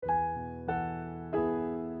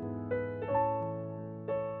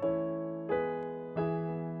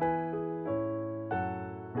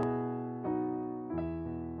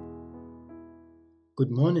Good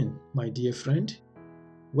morning, my dear friend.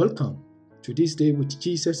 Welcome to this Day with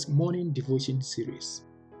Jesus morning devotion series.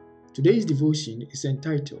 Today's devotion is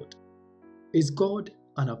entitled, Is God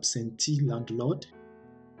an Absentee Landlord?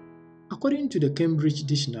 According to the Cambridge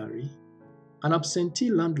Dictionary, an absentee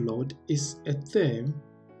landlord is a term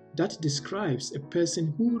that describes a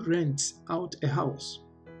person who rents out a house,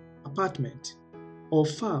 apartment, or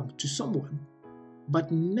farm to someone,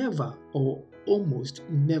 but never or almost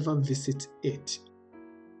never visits it.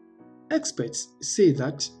 Experts say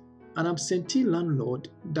that an absentee landlord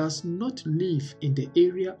does not live in the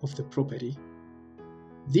area of the property.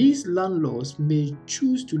 These landlords may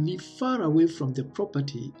choose to live far away from the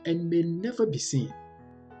property and may never be seen.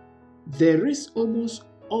 There is almost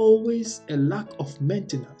always a lack of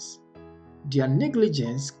maintenance. Their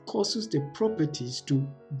negligence causes the properties to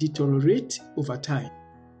deteriorate over time.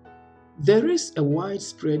 There is a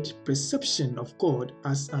widespread perception of God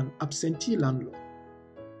as an absentee landlord.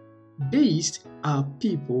 These are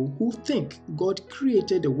people who think God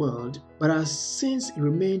created the world but has since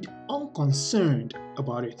remained unconcerned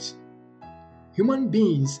about it. Human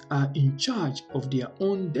beings are in charge of their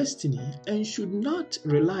own destiny and should not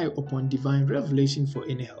rely upon divine revelation for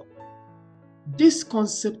any help. This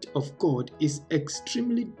concept of God is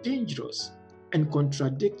extremely dangerous and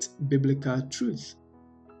contradicts biblical truth.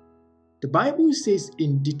 The Bible says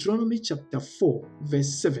in Deuteronomy chapter 4,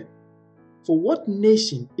 verse 7, "For what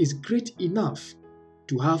nation is great enough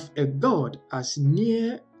to have a God as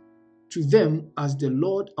near to them as the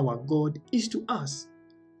Lord our God is to us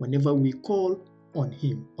whenever we call on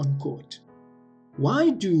Him?" Unquote. Why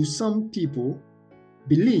do some people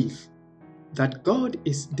believe that God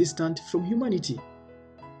is distant from humanity?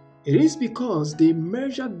 It is because they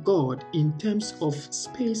measure God in terms of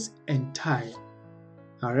space and time.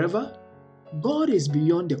 However, God is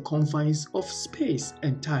beyond the confines of space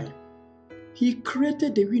and time. He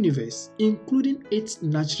created the universe, including its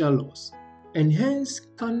natural laws, and hence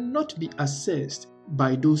cannot be accessed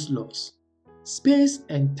by those laws. Space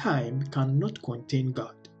and time cannot contain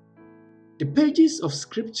God. The pages of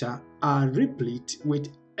Scripture are replete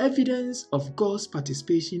with evidence of God's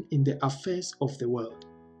participation in the affairs of the world.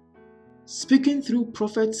 Speaking through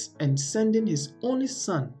prophets and sending His only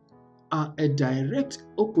Son are a direct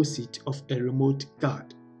opposite of a remote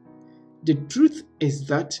God. The truth is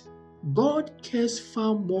that God cares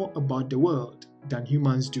far more about the world than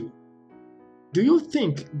humans do. Do you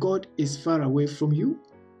think God is far away from you?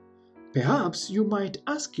 Perhaps you might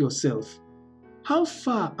ask yourself, how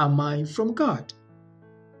far am I from God?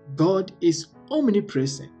 God is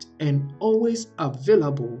omnipresent and always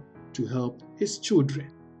available to help His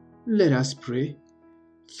children. Let us pray.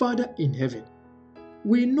 Father in heaven,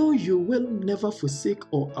 we know You will never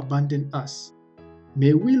forsake or abandon us.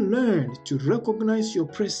 May we learn to recognize Your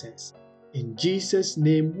presence. In Jesus'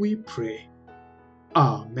 name we pray.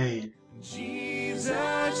 Amen.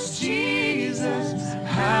 Jesus, Jesus,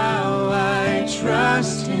 how I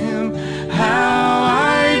trust Him, how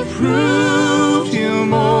I proved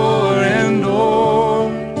Him more and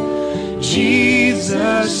more.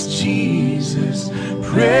 Jesus, Jesus,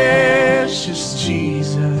 precious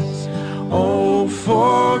Jesus, oh,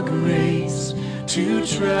 for grace to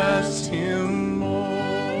trust Him